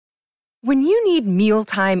When you need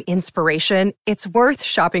mealtime inspiration, it's worth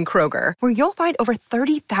shopping Kroger, where you'll find over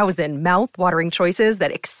 30,000 mouth-watering choices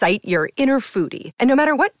that excite your inner foodie. And no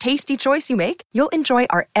matter what tasty choice you make, you'll enjoy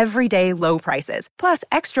our everyday low prices, plus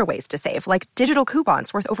extra ways to save, like digital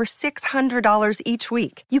coupons worth over $600 each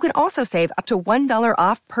week. You can also save up to $1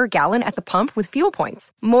 off per gallon at the pump with fuel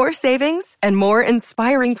points. More savings and more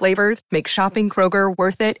inspiring flavors make shopping Kroger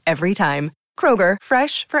worth it every time. Kroger,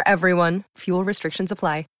 fresh for everyone. Fuel restrictions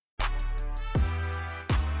apply.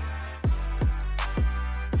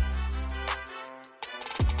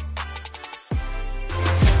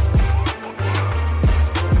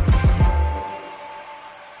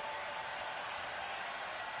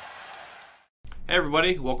 Hey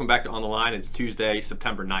everybody, welcome back to On the Line. It's Tuesday,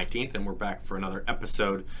 September 19th, and we're back for another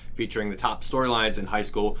episode featuring the top storylines in high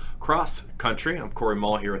school cross country. I'm Corey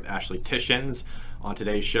Mull here with Ashley Tishins. On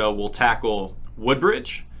today's show, we'll tackle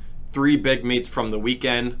Woodbridge, 3 big meets from the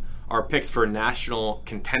weekend, our picks for national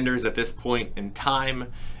contenders at this point in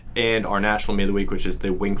time, and our national meet of the week, which is the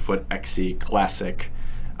Wingfoot XC Classic.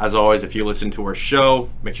 As always, if you listen to our show,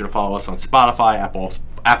 make sure to follow us on Spotify,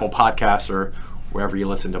 Apple Podcasts, or wherever you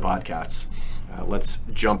listen to podcasts. Let's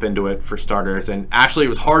jump into it for starters. And Ashley, it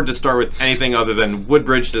was hard to start with anything other than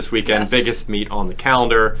Woodbridge this weekend. Yes. Biggest meet on the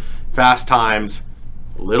calendar. Fast times.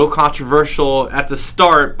 A little controversial at the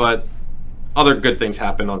start, but other good things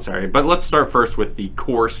happened on Saturday. But let's start first with the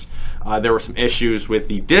course. There were some issues with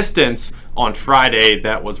the distance on Friday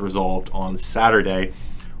that was resolved on Saturday.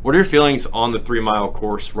 What are your feelings on the 3-mile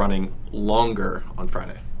course running longer on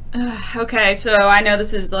Friday? Okay, so I know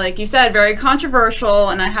this is, like you said, very controversial,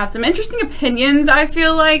 and I have some interesting opinions, I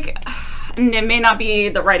feel like. And it may not be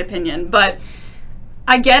the right opinion, but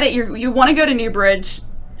I get it. You want to go to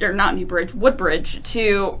Woodbridge,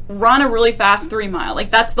 to run a really fast 3-mile.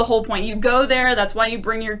 Like, that's the whole point. You go there, that's why you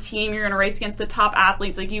bring your team. You're going to race against the top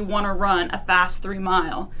athletes. Like, you want to run a fast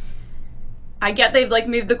 3-mile. I get they've,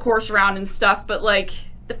 moved the course around and stuff, but,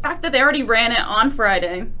 the fact that they already ran it on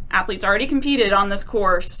Friday, athletes already competed on this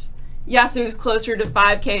course. Yes, it was closer to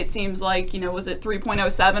 5K, it seems like, was it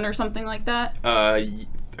 3.07 or something like that?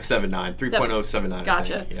 3.079.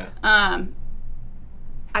 Gotcha. I think, yeah.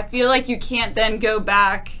 I feel like you can't then go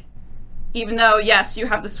back, even though, yes, you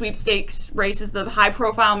have the sweepstakes races, the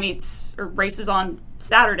high-profile meets or races on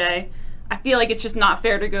Saturday. I feel like it's just not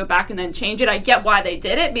fair to go back and then change it. I get why they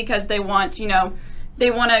did it, because they want, they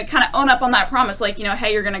want to kind of own up on that promise,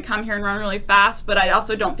 hey, you're going to come here and run really fast, but I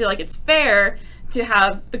also don't feel like it's fair to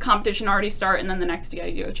have the competition already start and then the next day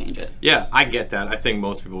you go change it. Yeah, I get that. I think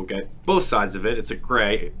most people get both sides of it. It's a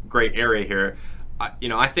gray area here.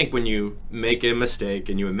 I think when you make a mistake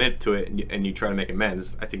and you admit to it and you try to make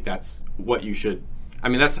amends, I think that's what you should,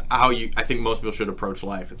 that's how I think most people should approach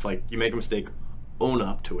life. It's like you make a mistake, own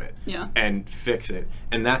up to it, and fix it.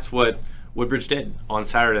 And that's what Woodbridge did on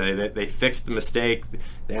Saturday. They fixed the mistake.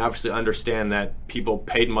 They obviously understand that people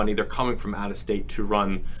paid money. They're coming from out of state to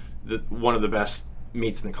run one of the best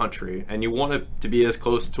meets in the country, and you want it to be as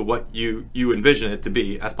close to what you envision it to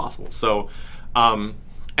be as possible. So, and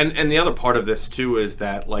the other part of this too is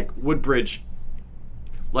that Woodbridge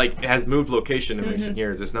has moved location in recent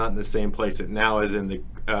years. It's not in the same place it now is in the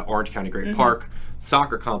Orange County Great Park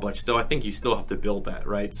soccer complex. Still, I think you still have to build that,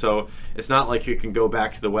 right? So it's not like you can go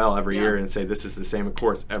back to the well every year and say this is the same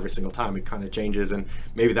course every single time. It kind of changes, and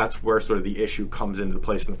maybe that's where sort of the issue comes into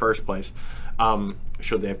place in the first place.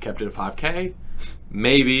 Should they have kept it at 5K?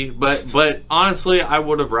 Maybe, but honestly, I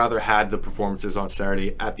would have rather had the performances on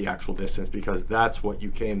Saturday at the actual distance, because that's what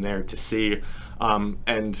you came there to see,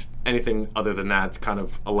 and anything other than that's kind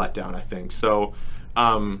of a letdown, I think. So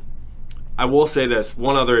I will say this,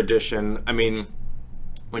 one other addition.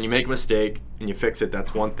 When you make a mistake and you fix it,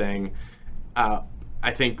 that's one thing.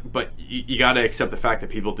 I think, but you got to accept the fact that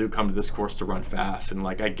people do come to this course to run fast. And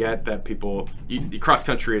I get that cross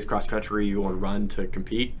country is cross country. You want to run to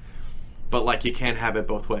compete, but you can't have it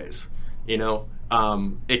both ways. It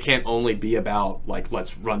can't only be about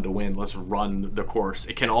let's run to win, let's run the course.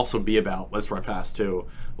 It can also be about let's run fast too.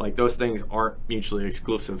 Those things aren't mutually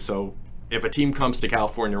exclusive. So if a team comes to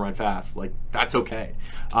California to run fast, that's okay.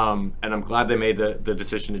 And I'm glad they made the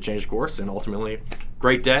decision to change course, and ultimately,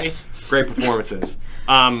 great day, great performances.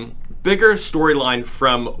 Bigger storyline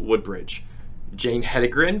from Woodbridge. Jane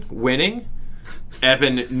Hedegren winning,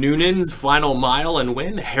 Evan Noonan's final mile and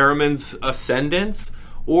win, Harriman's ascendance,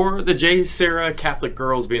 or the J. Sarah Catholic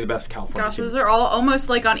girls being the best California team. Those are all almost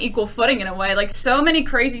on equal footing in a way. So many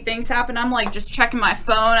crazy things happen. I'm just checking my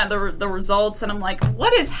phone at the results, and I'm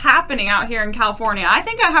what is happening out here in California? I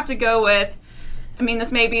think I have to go with I mean,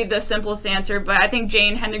 this may be the simplest answer, but I think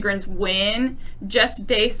Jane Hendegren's win, just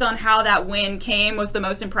based on how that win came, was the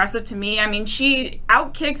most impressive to me. I mean, she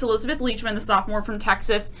outkicks Elizabeth Leachman, the sophomore from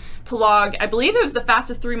Texas, to log, I believe it was the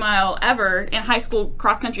fastest 3-mile ever in high school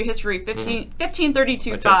cross-country history,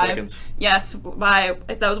 15:32.5. Yes,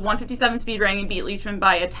 that was 1:57 speed rating, beat Leachman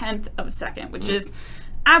by a 1/10 of a second, which is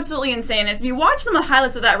absolutely insane. And if you watch some of the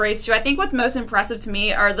highlights of that race too, I think what's most impressive to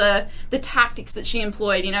me are the tactics that she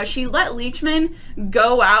employed. You know, she let Leachman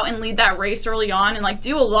go out and lead that race early on and like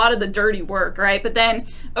do a lot of the dirty work, right? But then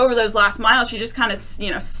over those last miles, she just kind of,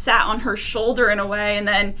 you know, sat on her shoulder in a way, and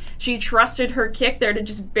then she trusted her kick there to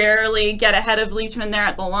just barely get ahead of Leachman there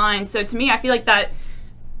at the line. So to me, I feel like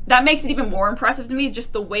that makes it even more impressive to me,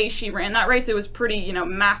 just the way she ran that race. It was pretty, you know,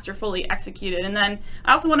 masterfully executed. And then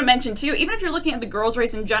I also want to mention, too, even if you're looking at the girls'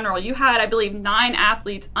 race in general, you had, I believe, 9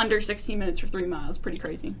 athletes under 16 minutes for 3 miles. Pretty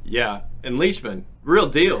crazy. Yeah, and Leachman, real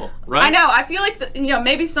deal, right? I know. I feel like, you know,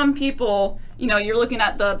 maybe some people, you know, you're looking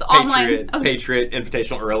at the online... Patriot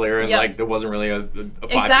Invitational earlier, and, like, there wasn't really a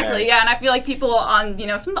 5K. Exactly, yeah, and I feel like people on, you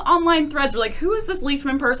know, some of the online threads were like, who is this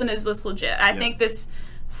Leachman person? Is this legit? I think this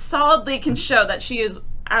solidly can show that she is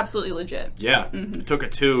absolutely legit. Yeah, took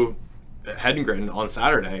it to Hedengren on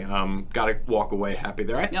Saturday. Got to walk away happy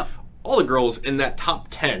there. All the girls in that top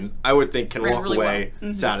 10, I would think, can walk away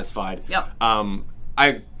satisfied. These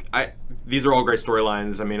are all great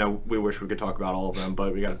storylines. I mean, we wish we could talk about all of them,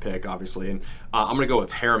 but we got to pick, obviously. And I'm going to go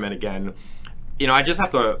with Harriman again. You know, I just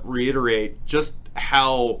have to reiterate just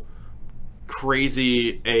how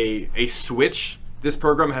crazy a switch this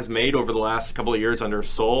program has made over the last couple of years under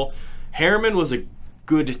Sol. Harriman was a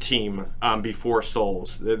good team before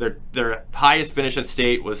Sol's. Their highest finish at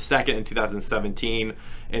state was second in 2017.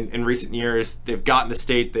 In recent years, they've gotten to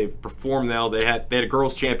state. They've performed well. They had a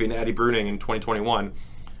girls champion, Eddie Bruning, in 2021.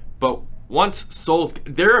 But once Sol's,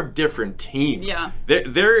 they're a different team. Yeah.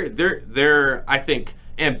 Their I think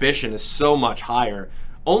ambition is so much higher.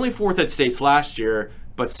 Only fourth at states last year,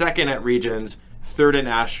 but second at regions, third at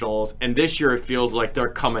nationals, and this year it feels like they're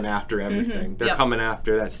coming after everything. They're coming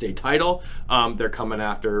after that state title. They're coming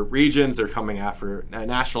after regions. They're coming after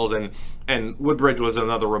nationals, and Woodbridge was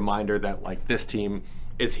another reminder that like this team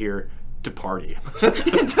is here to party.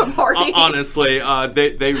 To party. Honestly,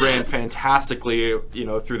 they ran fantastically, you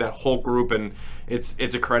know, through that whole group, and it's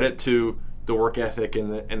a credit to the work ethic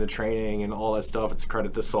and the training and all that stuff. It's a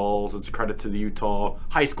credit to Sols. It's a credit to the Utah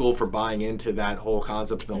high school for buying into that whole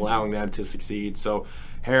concept and allowing them to succeed. So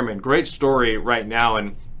Harriman, great story right now,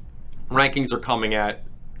 and rankings are coming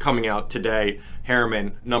out today.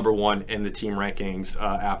 Harriman #1 in the team rankings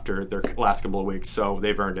after their last couple of weeks, so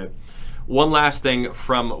they've earned it. One last thing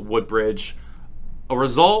from Woodbridge, a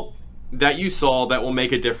result that you saw that will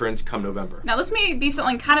make a difference come November. Now, this may be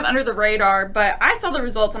something kind of under the radar, but I saw the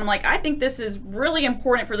results and I'm like, I think this is really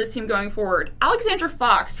important for this team going forward. Alexandra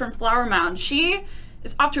Fox from Flower Mound, she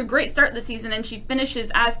is off to a great start this season, and she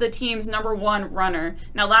finishes as the team's #1 runner.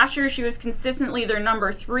 Now, last year she was consistently their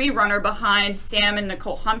 #3 runner behind Sam and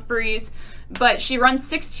Nicole Humphreys, but she runs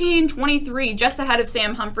 16:23, just ahead of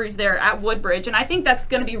Sam Humphreys there at Woodbridge, and I think that's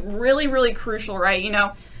going to be really, really crucial, right? You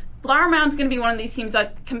know, Flower Mound's going to be one of these teams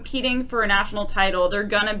that's competing for a national title. They're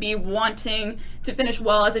going to be wanting to finish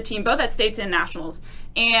well as a team, both at states and nationals.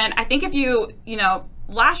 And I think if you know,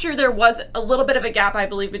 last year there was a little bit of a gap, I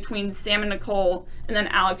believe, between Sam and Nicole and then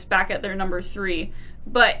Alex back at their #3.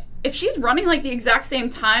 But if she's running like the exact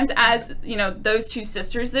same times as, you know, those two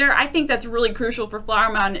sisters there, I think that's really crucial for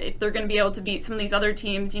Flower Mound if they're going to be able to beat some of these other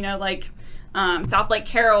teams, you know, like South Lake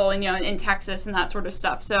Carroll and, you know, in Texas and that sort of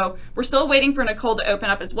stuff. So we're still waiting for Nicole to open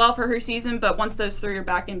up as well for her season, but once those three are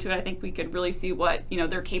back into it, I think we could really see what, you know,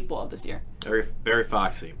 they're capable of this year. Very, very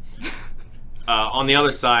foxy. On the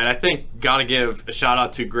other side, I think got to give a shout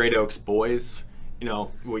out to Great Oaks boys. You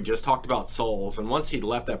know, we just talked about Souls, and once he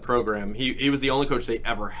left that program, he was the only coach they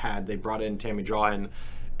ever had. They brought in Tammy Drawin,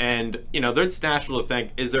 and, you know, it's natural to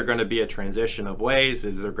think, is there going to be a transition of ways?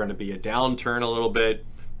 Is there going to be a downturn a little bit?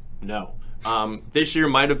 No. This year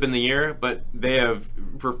might have been the year, but they have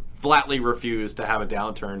flatly refused to have a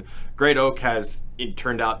downturn. Great Oak has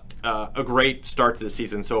turned out a great start to the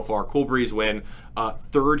season so far. Cool Breeze win,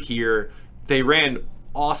 third here. They ran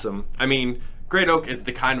awesome. I mean, Great Oak is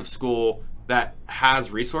the kind of school that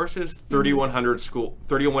has resources.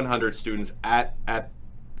 3,100 students at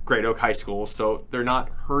Great Oak High School, so they're not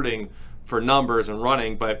hurting for numbers and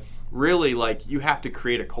running, but really, like, you have to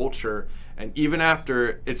create a culture. And even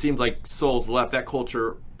after it seems like Souls left, that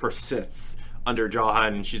culture persists under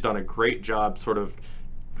Jahan, and she's done a great job sort of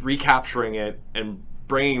recapturing it and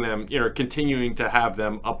bringing them, continuing to have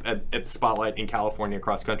them up at the spotlight in California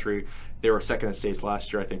cross country. They were second in states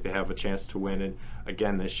last year. I think they have a chance to win it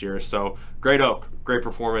again this year. So Great Oak, great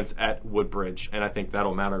performance at Woodbridge, and I think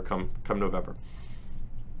that'll matter come November.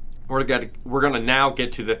 We're going to now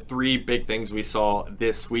get to the three big things we saw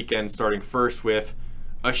this weekend, starting first with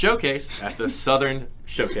a showcase at the Southern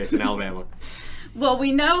Showcase in Alabama. Well,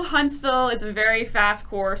 we know Huntsville is a very fast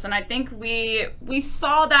course, and I think we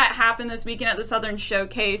saw that happen this weekend at the Southern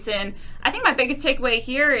Showcase. And I think my biggest takeaway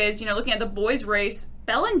here is, looking at the boys race,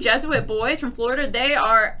 Bell and Jesuit boys from Florida, they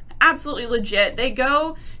are absolutely legit. They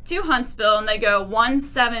go to Huntsville and they go 1,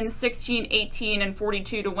 7, 16, 18, and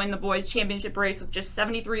 42 to win the boys championship race with just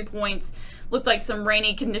 73 points. Looked like some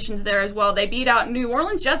rainy conditions there as well. They beat out New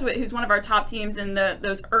Orleans Jesuit, who's one of our top teams in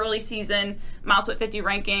those early season Mileswit 50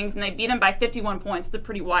 rankings, and they beat them by 51 points. It's a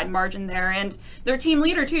pretty wide margin there. And their team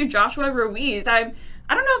leader too, Joshua Ruiz. I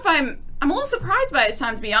don't know if I'm a little surprised by his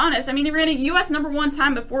time, to be honest. I mean, he ran a U.S. #1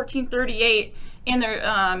 time of 14:38. And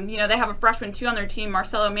they're, they have a freshman too on their team,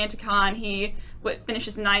 Marcelo Mantecan. He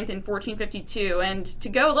finishes 9th in 14:52. And to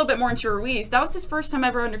go a little bit more into Ruiz, that was his first time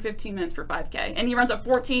ever under 15 minutes for 5K, and he runs a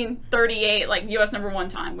 14:38 like U.S. #1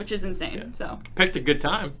 time, which is insane. Yeah. So picked a good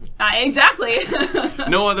time. Exactly.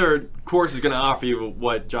 No other course is going to offer you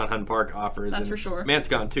what John Hutton Park offers. That's for sure.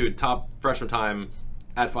 Mantecan too, top freshman time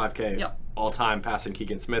at 5K. Yep. All time, passing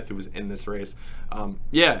Keegan Smith, who was in this race.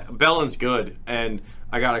 Bellin's good, and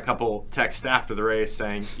I got a couple texts after the race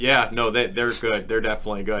saying, they're good. They're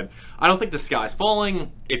definitely good. I don't think the sky's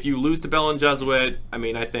falling. If you lose to Bellin Jesuit,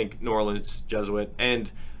 I think New Orleans Jesuit and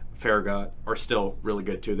Farragut are still really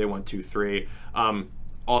good too. They won 2-3.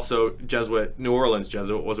 Also, New Orleans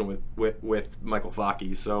Jesuit wasn't with Michael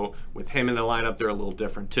Fockey, so with him in the lineup, they're a little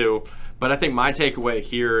different too. But I think my takeaway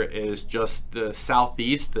here is just the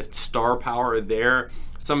Southeast, the star power there.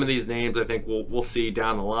 Some of these names I think we'll see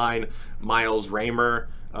down the line. Miles Raymer,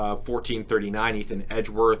 14:39. Ethan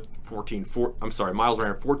Edgeworth, Miles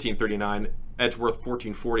Raymer, 14:39. Edgeworth,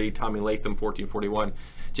 14:40. Tommy Latham, 14:41.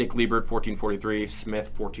 Jake Liebert, 14:43.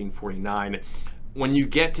 Smith, 14:49. When you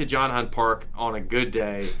get to John Hunt Park on a good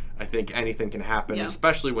day, I think anything can happen,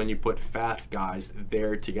 especially when you put fast guys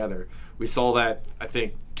there together. We saw that, I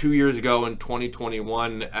think, 2 years ago in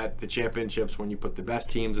 2021 at the championships when you put the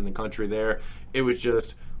best teams in the country there. It was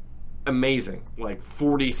just amazing. Like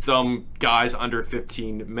 40-some guys under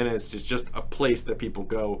 15 minutes. It's just a place that people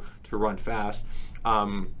go to run fast.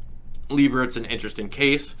 Liebert's an interesting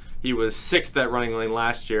case. He was 6th at Running Lane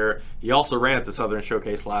last year. He also ran at the Southern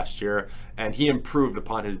Showcase last year, and he improved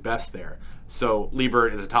upon his best there. So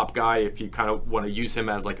Liebert is a top guy if you kind of want to use him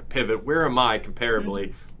as like a pivot. Where am I comparably?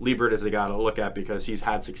 Mm-hmm. Liebert is a guy to look at because he's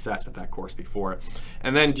had success at that course before.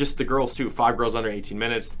 And then just the girls too. 5 girls under 18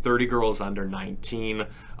 minutes, 30 girls under 19.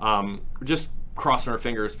 Just crossing our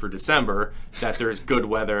fingers for December that there's good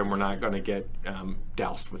weather and we're not going to get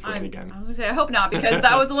doused with rain again. I was going to say, I hope not, because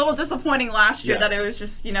that was a little disappointing last year that it was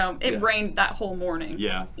just, it rained that whole morning.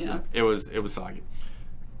 Yeah. It was soggy.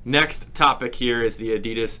 Next topic here is the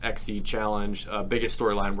Adidas XC Challenge, biggest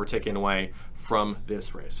storyline we're taking away from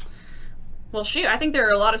this race. Well, shoot, I think there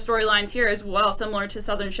are a lot of storylines here as well, similar to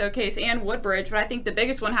Southern Showcase and Woodbridge, but I think the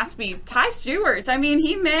biggest one has to be Ty Stewart. I mean,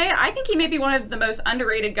 I think he may be one of the most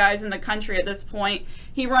underrated guys in the country at this point.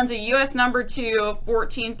 He runs a U.S. #2,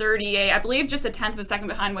 14:38, I believe just a tenth of a second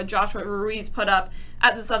behind what Joshua Ruiz put up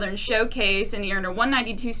at the Southern Showcase, and he earned a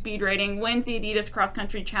 192 speed rating, wins the Adidas Cross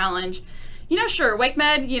Country Challenge. Sure, Wake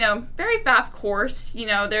Med, very fast course.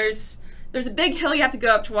 There's a big hill you have to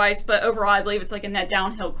go up twice, but overall I believe it's like a net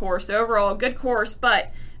downhill course. So overall, a good course,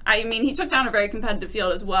 but I mean, he took down a very competitive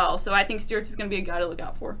field as well. So I think Stewart's is going to be a guy to look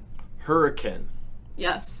out for. Hurricane.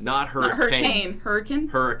 Yes. Not hurricane. Not hurricane. Hurricane?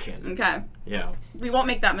 Hurricane. Okay. Yeah. We won't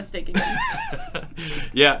make that mistake again.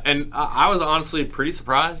 Yeah, and I was honestly pretty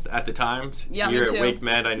surprised at the times here at Wake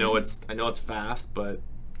Med. I know it's fast, but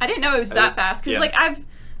I didn't know it was that fast because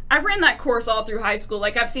I ran that course all through high school.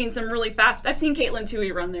 Like, I've seen some really fast... I've seen Caitlin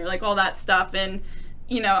Toohey run there, like, all that stuff. And,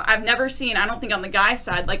 I've never seen, I don't think on the guys'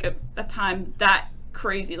 side, like, a time that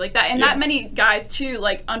crazy like that. And that many guys, too,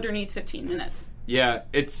 like, underneath 15 minutes. Yeah,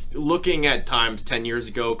 it's looking at times 10 years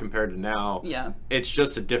ago compared to now. Yeah. It's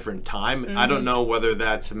just a different time. Mm-hmm. I don't know whether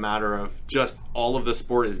that's a matter of just all of the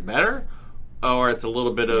sport is better or it's a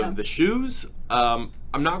little bit of the shoes.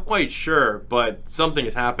 I'm not quite sure, but something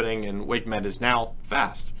is happening, and Wake Med is now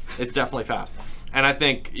fast. It's definitely fast. And I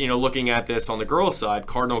think, looking at this on the girls' side,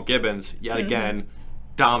 Cardinal Gibbons, yet again,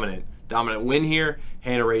 dominant win here.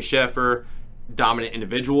 Hannah Ray Sheffer, dominant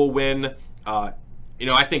individual win.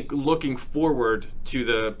 I think looking forward to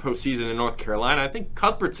the postseason in North Carolina, I think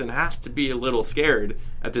Cuthbertson has to be a little scared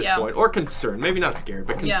at this point, or concerned. Maybe not scared,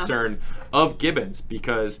 but concerned of Gibbons,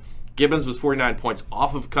 because Gibbons was 49 points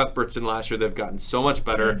off of Cuthbertson last year. They've gotten so much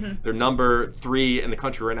better. They're number 3 in the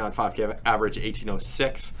country right now at 5K average,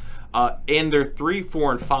 1806. And they're 3,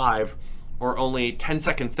 4, and 5 are only 10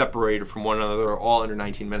 seconds separated from one another. They're all under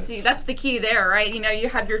 19 minutes. See, that's the key there, right? You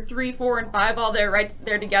have your 3, 4, and 5 all there right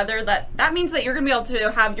there together. That means that you're going to be able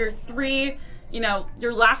to have your 3,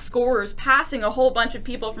 your last scorers passing a whole bunch of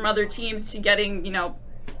people from other teams to getting,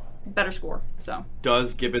 better score. So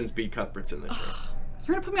does Gibbons beat Cuthbertson this year?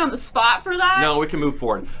 You're going to put me on the spot for that? No, we can move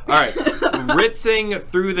forward. All right. Ritzing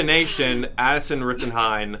through the nation, Addison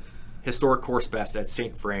Ritzenhein, historic course best at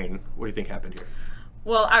St. Vrain. What do you think happened here?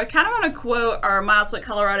 Well, I kind of want to quote our Mile Split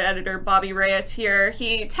Colorado editor, Bobby Reyes, here.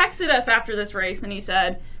 He texted us after this race and he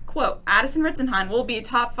said, quote, Addison Ritzenhein will be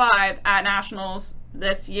top 5 at Nationals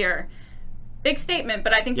this year. Big statement,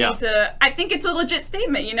 but I think I think it's a legit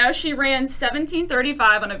statement. She ran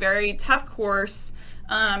 17:35 on a very tough course.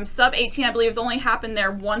 Sub 18, I believe, has only happened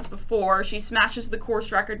there once before. She smashes the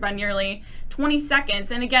course record by nearly 20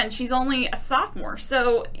 seconds. And again, she's only a sophomore.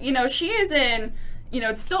 So, she is in,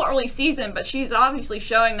 it's still early season, but she's obviously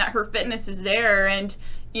showing that her fitness is there. And,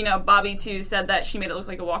 Bobby, too, said that she made it look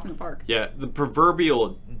like a walk in the park. Yeah, the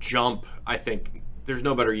proverbial jump, I think there's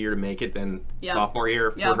no better year to make it than sophomore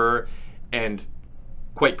year for her. And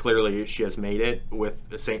quite clearly, she has made it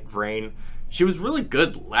with St. Vrain. She was really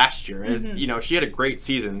good last year. And, she had a great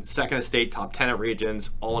season. Second at state, top 10 at regions,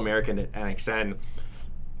 All-American at NXN.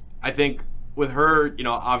 I think with her,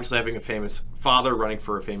 obviously having a famous father running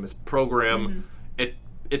for a famous program,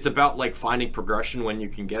 it's about, finding progression when you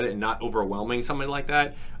can get it and not overwhelming somebody like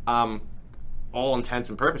that. All intents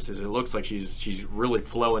and purposes, it looks like she's really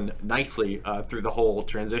flowing nicely through the whole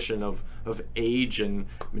transition of age and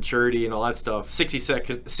maturity and all that stuff.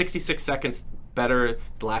 66 seconds better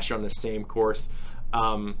than last year on the same course.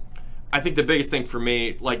 I think the biggest thing for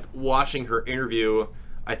me, watching her interview,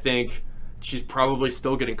 I think she's probably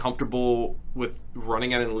still getting comfortable with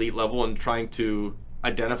running at an elite level and trying to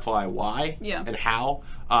identify why and how.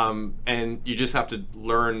 And you just have to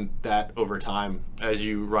learn that over time as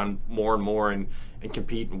you run more and more and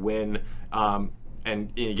compete and win.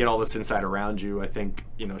 And you get all this insight around you. I think,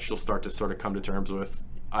 she'll start to sort of come to terms with,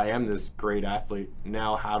 I am this great athlete.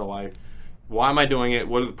 Now why am I doing it?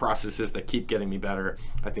 What are the processes that keep getting me better?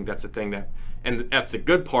 I think that's the thing and that's the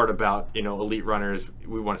good part about, elite runners.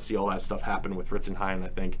 We want to see all that stuff happen with Ritzenhein. I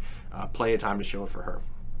think plenty of time to show it for her.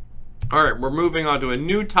 All right, we're moving on to a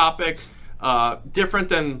new topic, different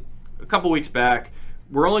than a couple weeks back.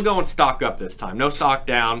 We're only going stock up this time. No stock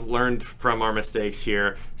down. Learned from our mistakes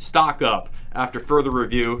here. Stock up. After further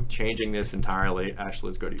review, changing this entirely. Ashley,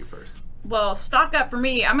 let's go to you first. Well, stock up for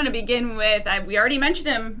me, I'm going to begin with, we already mentioned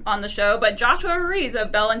him on the show, but Joshua Ruiz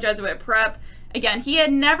of Bell and Jesuit Prep. Again, he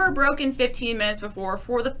had never broken 15 minutes before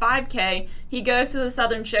for the 5K. He goes to the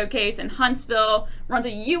Southern Showcase in Huntsville, runs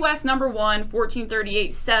a U.S. number 1,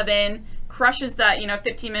 14:38.7, crushes that,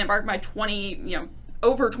 15-minute mark by 20,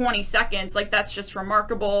 over 20 seconds. That's just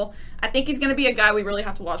remarkable. I think he's going to be a guy we really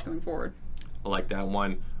have to watch going forward. I like that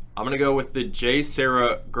one. I'm going to go with the J.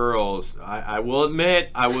 Sarah girls. I will admit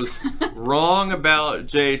I was wrong about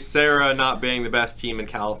J. Sarah not being the best team in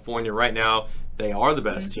California. Right now, they are the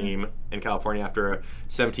best team in California after a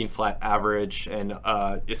 17 flat average and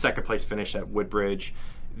a second place finish at Woodbridge.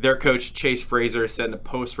 Their coach, Chase Fraser, said in a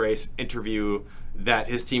post-race interview that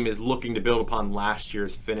his team is looking to build upon last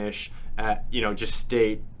year's finish at, just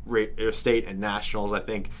state and nationals. I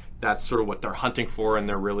think that's sort of what they're hunting for, and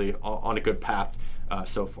they're really on a good path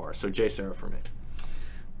so far. So J. Sarah for me.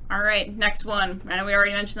 All right, next one, and we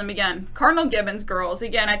already mentioned them again. Cardinal Gibbons girls.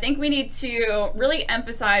 Again, I think we need to really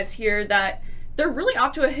emphasize here that they're really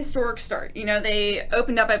off to a historic start. They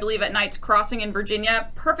opened up, I believe, at Knights Crossing in Virginia.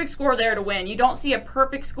 Perfect score there to win. You don't see a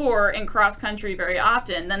perfect score in cross country very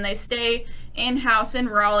often. Then they stay in-house in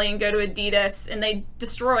Raleigh and go to Adidas, and they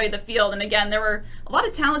destroy the field. And again, there were a lot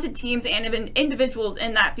of talented teams and even individuals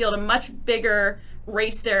in that field, a much bigger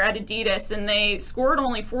race there at Adidas, and they scored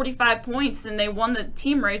only 45 points, and they won the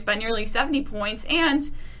team race by nearly 70 points.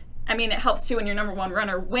 And it helps too when your number 1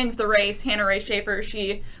 runner wins the race. Hannah Ray Schaefer,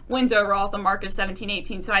 she wins overall at the mark of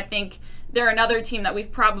 17:18. So I think they're another team that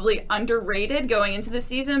we've probably underrated going into the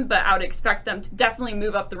season, but I would expect them to definitely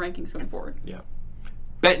move up the rankings going forward. Yeah.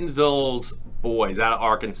 Bentonville's boys out of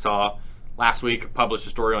Arkansas last week published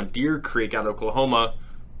a story on Deer Creek out of Oklahoma.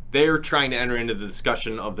 They're trying to enter into the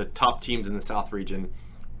discussion of the top teams in the South region.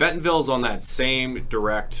 Bentonville's on that same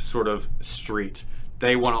direct sort of street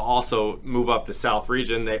they want to also move up the South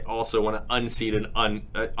region. They also want to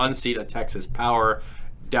unseat a Texas Power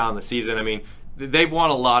down the season. I mean, they've won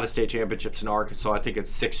a lot of state championships in Arkansas. I think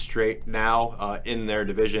it's 6 straight now in their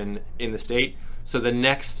division in the state. So the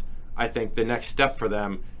next step for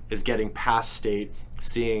them is getting past state,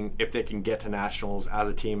 seeing if they can get to nationals as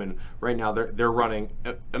a team. And right now they're running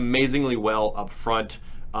amazingly well up front.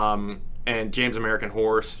 And James American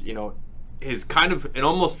Horse, is kind of, it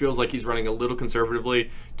almost feels like he's running a little conservatively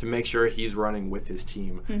to make sure he's running with his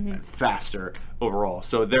team faster overall.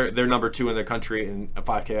 So they're number 2 in the country in a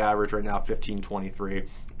 5K average right now, 15:23.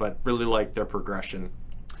 But really like their progression.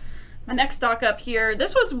 My next stock up here,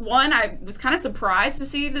 this was one I was kind of surprised to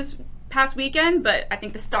see this past weekend, but I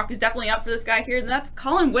think the stock is definitely up for this guy here, and that's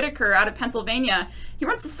Colin Whitaker out of Pennsylvania. He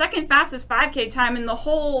runs the second fastest 5K time in the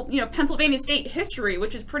whole, Pennsylvania state history,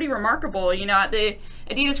 which is pretty remarkable. At the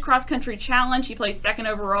Adidas Cross Country Challenge, he placed 2nd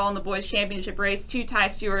overall in the boys championship race to Ty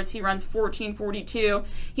Stewart's. He runs 14:42.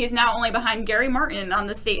 He is now only behind Gary Martin on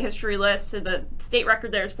the state history list, so the state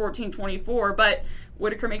record there is 14:24, but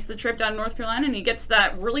Whitaker makes the trip down to North Carolina, and he gets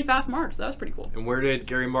that really fast mark, so that was pretty cool. And where did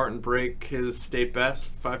Gary Martin break his state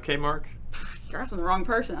best 5K mark? You're asking the wrong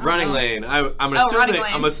person. Running lane. I'm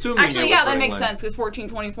assuming. Actually, yeah, that makes sense with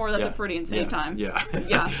 14:24. That's a pretty insane time.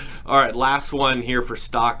 Yeah. All right, last one here for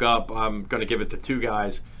stock up. I'm going to give it to 2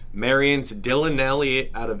 guys. Marion's Dylan Nally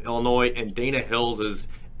out of Illinois, and Dana Hills'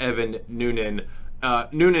 Evan Noonan.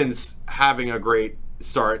 Noonan's having a great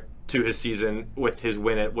start to his season with his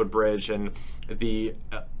win at Woodbridge and the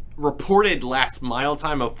reported last mile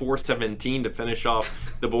time of 4:17 to finish off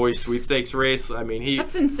the boys sweepstakes race. I mean,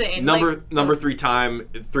 that's insane. Number 3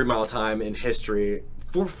 mile time in history.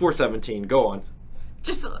 4:17. Go on.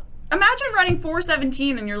 Just imagine running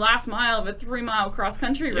 4:17 in your last mile of a 3-mile cross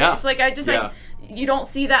country race. Yeah. You don't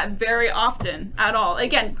see that very often at all.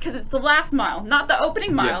 Again, because it's the last mile, not the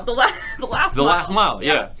opening mile. Yeah. The last mile. Last mile.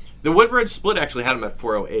 Yeah. The Woodbridge split actually had him at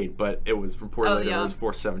 4:08, but it was reported later it was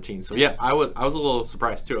 4:17. So yeah, I was a little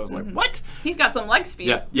surprised too. I was like, what? He's got some leg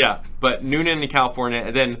speed. Yeah. But Noonan in California,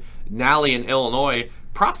 and then Nally in Illinois.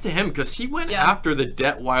 Props to him because he went after the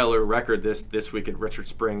Detweiler record this week at Richard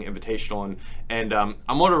Spring Invitational, and I'm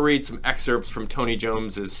going to read some excerpts from Tony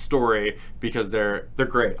Jones's story because they're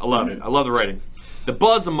great. I love it. I love the writing. The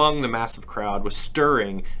buzz among the massive crowd was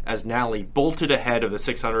stirring as Nally bolted ahead of the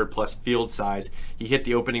 600-plus field size. He hit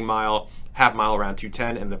the opening half mile around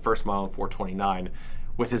 2:10 and the first mile in 4:29.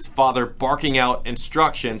 With his father barking out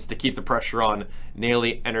instructions to keep the pressure on,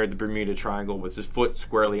 Nally entered the Bermuda Triangle with his foot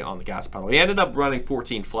squarely on the gas pedal. He ended up running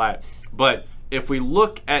 14 flat, but if we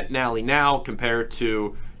look at Nally now compared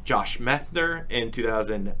to Josh Methner in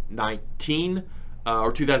 2019,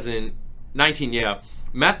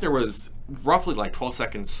 Methner was roughly like 12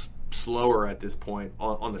 seconds slower at this point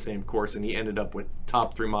on the same course, and he ended up with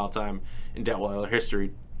top 3-mile time in Detweiler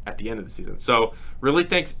history at the end of the season. So really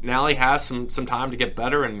thinks Nally has some time to get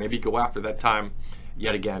better and maybe go after that time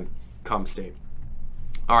yet again come state.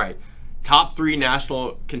 All right, top 3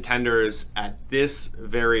 national contenders at this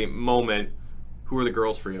very moment. Who are the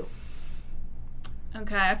girls for you?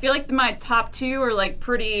 Okay, I feel like my top 2 are like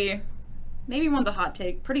pretty, maybe one's a hot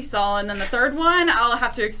take, pretty solid, and then the third one I'll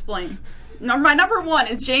have to explain. My number 1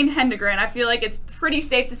 is Jane Hendegren. I feel like it's pretty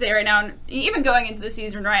safe to say right now, and even going into the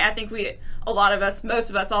season, right, I think most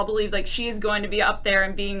of us all believe like she is going to be up there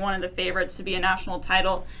and being one of the favorites to be a national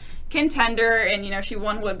title contender, and she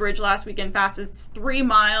won Woodbridge last weekend, fastest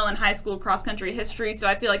 3-mile in high school cross country history, so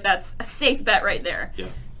I feel like that's a safe bet right there. Yeah.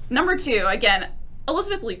 Number 2, again,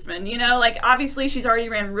 Elizabeth Leifman, obviously she's already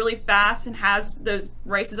ran really fast and has those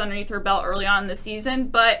races underneath her belt early on in the season,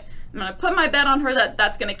 but I'm going to put my bet on her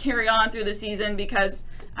that's going to carry on through the season because,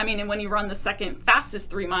 and when you run the second fastest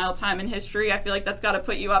 3-mile time in history, I feel like that's got to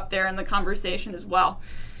put you up there in the conversation as well.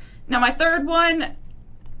 Now, my third one,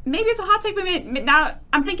 maybe it's a hot take, but now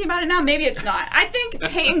I'm thinking about it now, maybe it's not. I think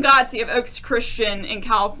Peyton Godsey of Oaks Christian in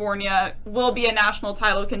California will be a national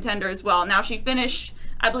title contender as well. Now, she finished,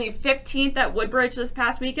 I believe, 15th at Woodbridge this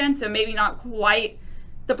past weekend, so maybe not quite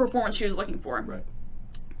the performance she was looking for. Right.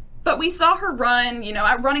 But we saw her run,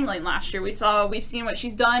 at Running Lane last year. We've seen what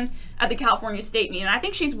she's done at the California State meet. And I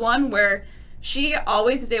think she's one where she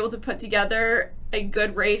always is able to put together a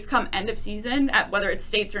good race come end of season at whether it's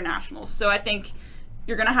states or nationals. So I think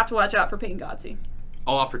you're going to have to watch out for Peyton Godsey.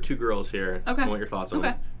 I'll offer 2 girls here. Okay. I want your thoughts on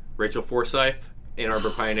it. Rachel Forsyth, Ann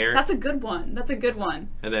Arbor Pioneer. That's a good one.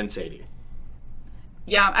 And then Sadie.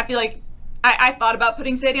 Yeah, I feel like I thought about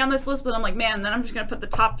putting Sadie on this list, but I'm like, man, then I'm just going to put the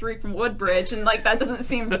top 3 from Woodbridge, and that doesn't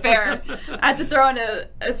seem fair. I had to throw in a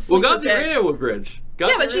Well, Godsey ran at Woodbridge.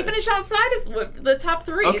 Yeah, but she finished outside of the top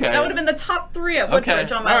 3. Okay. That would have been the top 3 at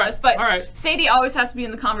Woodbridge on my list. But Sadie always has to be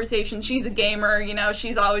in the conversation. She's a gamer.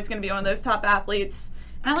 She's always going to be one of those top athletes.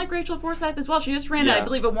 And I like Rachel Forsyth as well. She just ran, I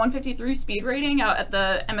believe, a 153 speed rating out at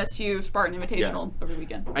the MSU Spartan Invitational over the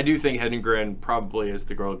weekend. I do think Hedengren probably is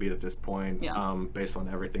the girl to beat at this point, based on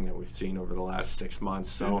everything that we've seen over the last 6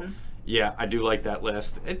 months. So, yeah, I do like that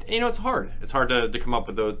list. It's hard. It's hard to come up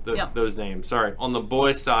with those names. Sorry. On the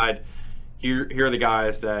boys' side, here are the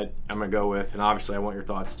guys that I'm going to go with, and obviously I want your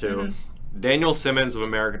thoughts too. Daniel Simmons of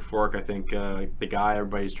American Fork, I think the guy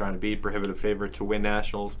everybody's trying to beat, prohibitive favorite to win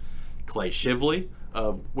nationals. Clay Shively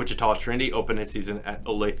of Wichita Trinity opened his season at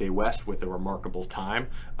Olathe West with a remarkable time.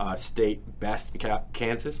 State best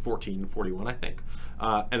Kansas, 14:41, I think.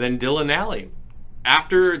 And then Dylan Alley.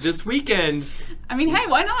 After this weekend, I mean, hey,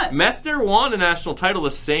 why not? Methner won a national title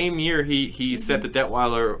the same year he set the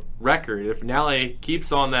Detweiler record. If Nally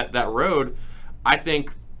keeps on that road, I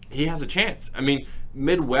think he has a chance. I mean,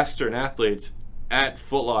 Midwestern athletes at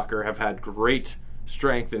Foot Locker have had great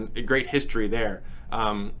strength and a great history there.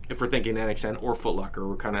 If we're thinking NXN or Foot Locker,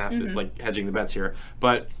 we're kind of have to hedging the bets here.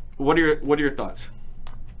 But what are your thoughts?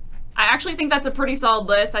 I actually think that's a pretty solid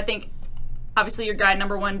list. I think obviously your guy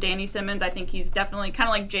number 1, Danny Simmons. I think he's definitely kind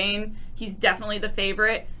of like Jane. He's definitely the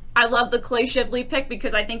favorite. I love the Clay Shively pick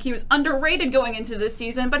because I think he was underrated going into this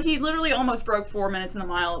season, but he literally almost broke 4 minutes in the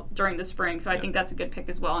mile during the spring. So I think that's a good pick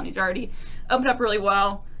as well, and he's already opened up really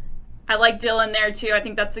well. I like Dylan there too. I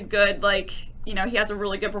think that's a good he has a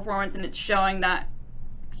really good performance, and it's showing that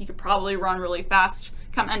he could probably run really fast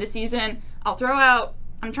come end of season. I'm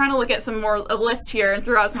trying to look at a list here and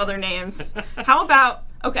throw out some other names. How about,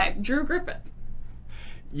 Drew Griffith?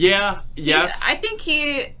 Yeah, yes. I think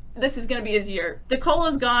this is going to be his year.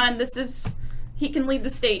 DeCola's gone. He can lead the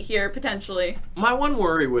state here, potentially. My one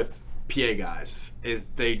worry with PA guys is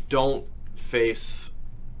they don't face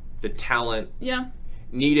the talent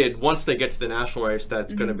needed once they get to the national race.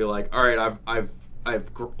 That's going to be like, all right,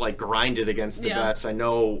 I've grinded against the best. I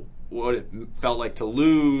know what it felt like to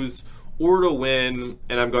lose or to win,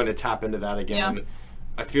 and I'm going to tap into that again. Yeah.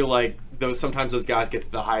 I feel like sometimes those guys get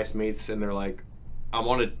to the highest meets and they're like, I'm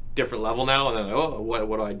on a different level now, and then what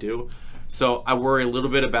do I do? So I worry a little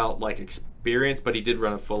bit about experience, but he did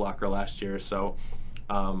run a Foot Locker last year, so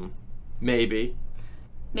maybe.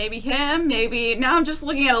 Maybe him, maybe. Now I'm just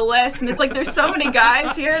looking at a list, and it's like there's so many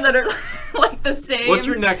guys here that are the same. What's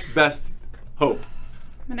your next best hope?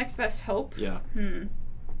 My next best hope? Yeah. I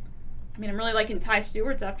mean, I'm really liking Ty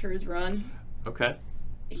Stewart's after his run. Okay.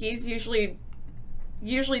 He's usually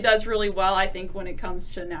does really well, I think, when it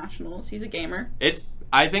comes to nationals. He's a gamer.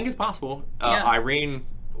 I think it's possible. Irene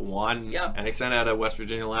won NXN out of West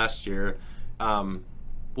Virginia last year.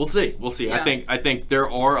 We'll see. Yeah. I think there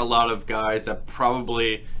are a lot of guys that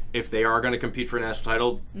probably, if they are going to compete for a national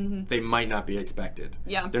title, they might not be expected.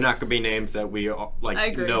 Yeah. They're not going to be names that we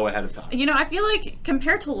know ahead of time. I feel like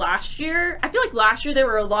compared to last year, there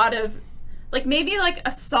were a lot of maybe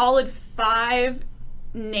a solid 5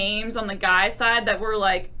 names on the guys side that were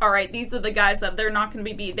all right, these are the guys that they're not going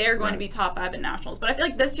to be they're going to be top 5 at nationals. But I feel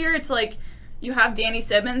like this year it's you have Danny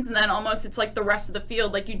Simmons, and then almost it's the rest of the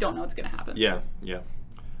field you don't know what's going to happen. Yeah.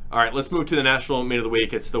 All right, let's move to the national meet of the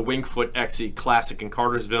week. It's the Wingfoot XC Classic in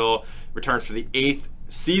Cartersville. Returns for the 8th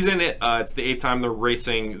season. It's the 8th time they're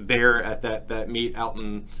racing there at that meet out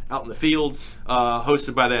in the fields,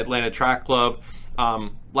 hosted by the Atlanta Track Club.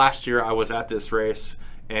 Last year I was at this race,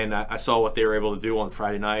 and I saw what they were able to do on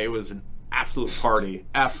Friday night. It was an absolute party,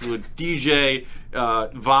 absolute DJ,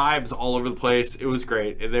 vibes all over the place. It was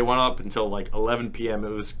great. They went up until 11 p.m. It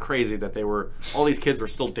was crazy that all these kids were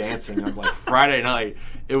still dancing on Friday night.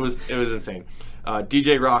 It was insane.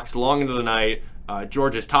 DJ rocks long into the night.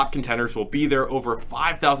 Georgia's top contenders will be there. Over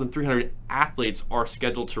 5,300 athletes are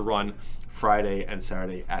scheduled to run Friday and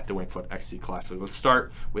Saturday at the Wingfoot XC Classic. Let's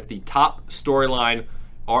start with the top storyline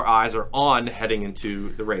our eyes are on heading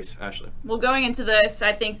into the race, Ashley. Well, going into this,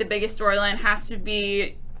 I think the biggest storyline has to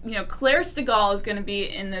be, Claire Stegall is going to be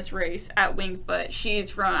in this race at Wingfoot.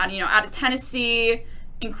 She's from, out of Tennessee,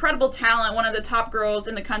 incredible talent, one of the top girls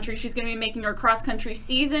in the country. She's going to be making her cross-country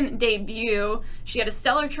season debut. She had a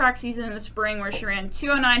stellar track season in the spring where she ran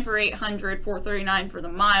 2:09 for 800, 4:39 for the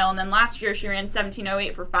mile, and then last year she ran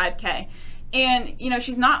 17:08 for 5K. And,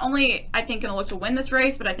 she's not only, I think, going to look to win this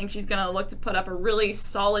race, but I think she's going to look to put up a really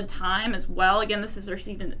solid time as well. Again, this is her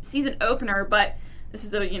season opener, but this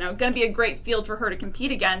is going to be a great field for her to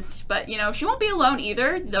compete against. But, she won't be alone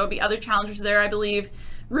either. There will be other challengers there, I believe.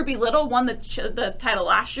 Ruby Little won the title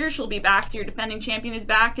last year. She'll be back, so your defending champion is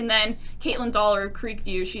back. And then Caitlin Dollar of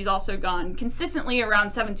Creekview, she's also gone consistently around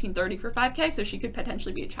 17:30 for 5K, so she could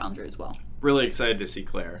potentially be a challenger as well. really excited to see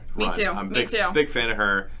Claire run. Me too. I'm Me too. Big fan of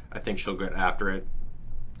her. I think she'll get after it.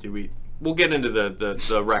 We'll get into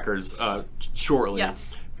the records shortly.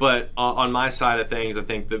 Yes. But on my side of things, I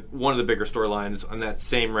think that one of the bigger storylines on that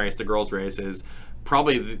same race, the girls' race, is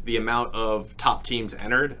probably the amount of top teams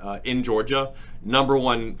entered in Georgia. Number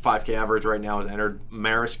one 5K average right now is entered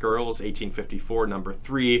Marist Girls, 1854. Number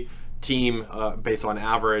 3 team based on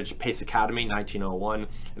average, Pace Academy, 1901.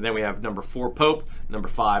 And then we have number 4, Pope, number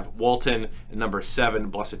 5, Walton, and number 7,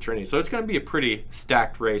 Blessed Trinity. So it's going to be a pretty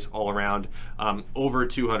stacked race all around. Over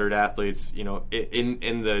 200 athletes,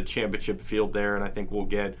 in the championship field there, and I think we'll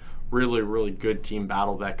get really, really good team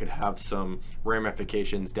battle that could have some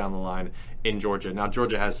ramifications down the line in Georgia. Now,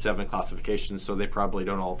 Georgia has 7 classifications, so they probably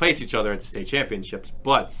don't all face each other at the state championships.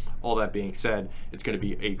 But all that being said, it's going to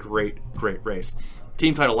be a great, great race.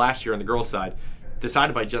 Team title last year on the girls' side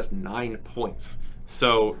decided by just 9 points.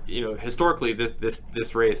 So, historically,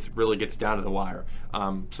 this race really gets down to the wire.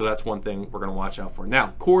 So that's one thing we're going to watch out for.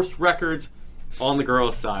 Now, course records on the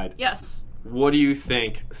girls' side. Yes. What do you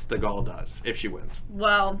think Stegall does if she wins?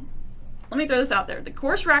 Well, let me throw this out there. The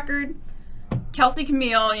course record, Kelsey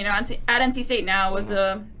Camille, at NC State now, was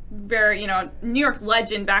a very, New York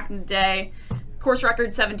legend back in the day. Course record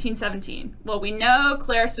 17:17. Well, we know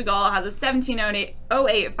Claire Stegall has a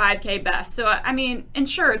 17:08 5K best. So, and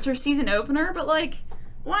sure, it's her season opener, but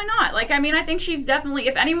why not? I think she's definitely,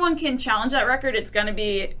 if anyone can challenge that record, it's going to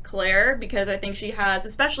be Claire, because I think she has,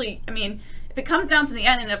 especially, if it comes down to the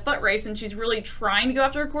end in a foot race and she's really trying to go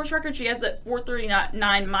after her course record, she has that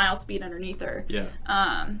 4:39 mile speed underneath her. Yeah.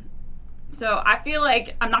 So I feel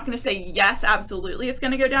like I'm not going to say yes, absolutely it's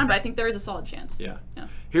going to go down, but I think there is a solid chance. Yeah.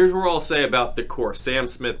 Here's what I'll say about the course, Sam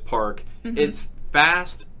Smith Park. Mm-hmm. It's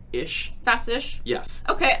fast-ish. Fast-ish? Yes.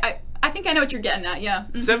 Okay, I think I know what you're getting at, yeah.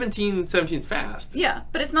 Mm-hmm. 17's fast. Yeah,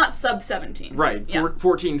 but it's not sub 17. Right. Yeah.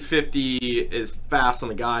 1450 is fast on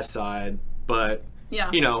the guy's side, but,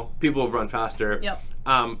 people have run faster. Yep.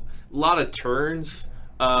 A lot of turns.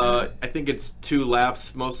 I think it's 2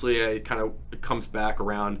 laps. Mostly it kind of comes back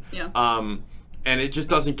around. Yeah. And it just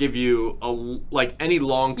doesn't give you any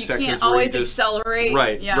long sections. You can't always accelerate.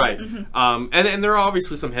 Right, yeah. right. Mm-hmm. And there are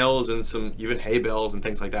obviously some hills and some even hay bales and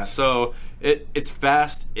things like that. So it's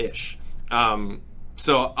fast-ish.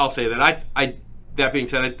 So I'll say that. That being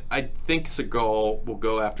said, I think Stegall will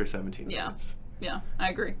go after 17 minutes. Yeah, I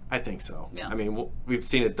agree. I think so. Yeah. We've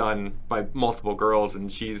seen it done by multiple girls,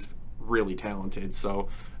 and she's really talented. So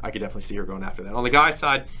I could definitely see her going after that. On the guy's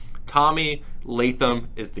side, Tommy Latham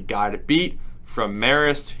is the guy to beat. From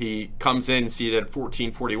Marist, he comes in seated at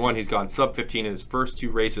 14:41. He's gone sub 15 in his first 2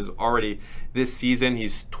 races already this season.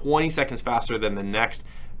 He's 20 seconds faster than the next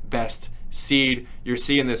best seed. You're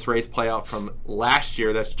seeing this race play out from last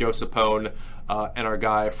year. That's Joe Sapone and our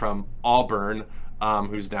guy from Auburn,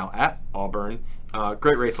 who's now at Auburn.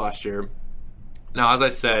 Great race last year. Now, as I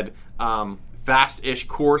said, fast-ish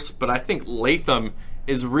course, but I think Latham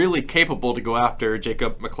is really capable to go after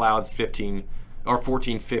Jacob McLeod's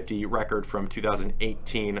 1450 record from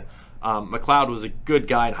 2018. McLeod was a good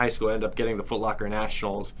guy in high school, ended up getting the Foot Locker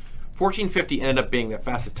Nationals. 1450 ended up being the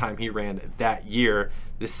fastest time he ran that year.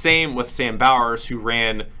 The same with Sam Bowers, who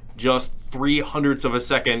ran just 0.03 of a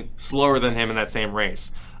second slower than him in that same race.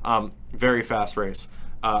 Very fast race.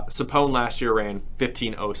 Sapone last year ran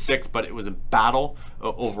 15:06, but it was a battle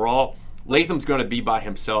overall. Latham's going to be by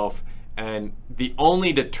himself. And the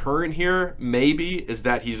only deterrent here, maybe, is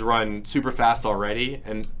that he's run super fast already.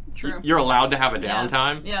 And you're allowed to have a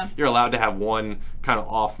downtime. Yeah. You're allowed to have one kind of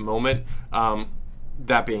off moment.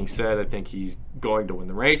 That being said, I think he's going to win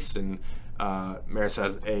the race. And Marist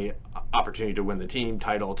has a opportunity to win the team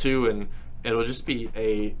title, too. And it'll just be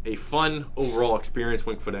a fun overall experience,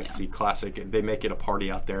 Wingfoot XC Classic. They make it a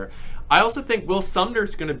party out there. I also think Will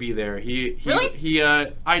Sumner's going to be there. He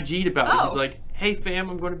IG'd about it. He's like, hey, fam,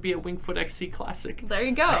 I'm going to be at Wingfoot XC Classic. There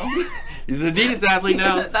you go. He's an Adidas athlete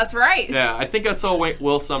now. That's right. Yeah, I think I saw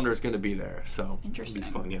Will Sumner's going to be there. So interesting.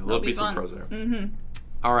 It'll be fun. Yeah, there'll be some pros there. Mm-hmm.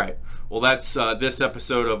 All right. Well, that's this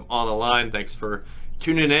episode of On the Line. Thanks for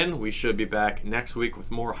tuning in. We should be back next week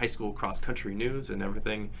with more high school cross-country news and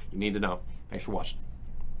everything you need to know. Thanks for watching.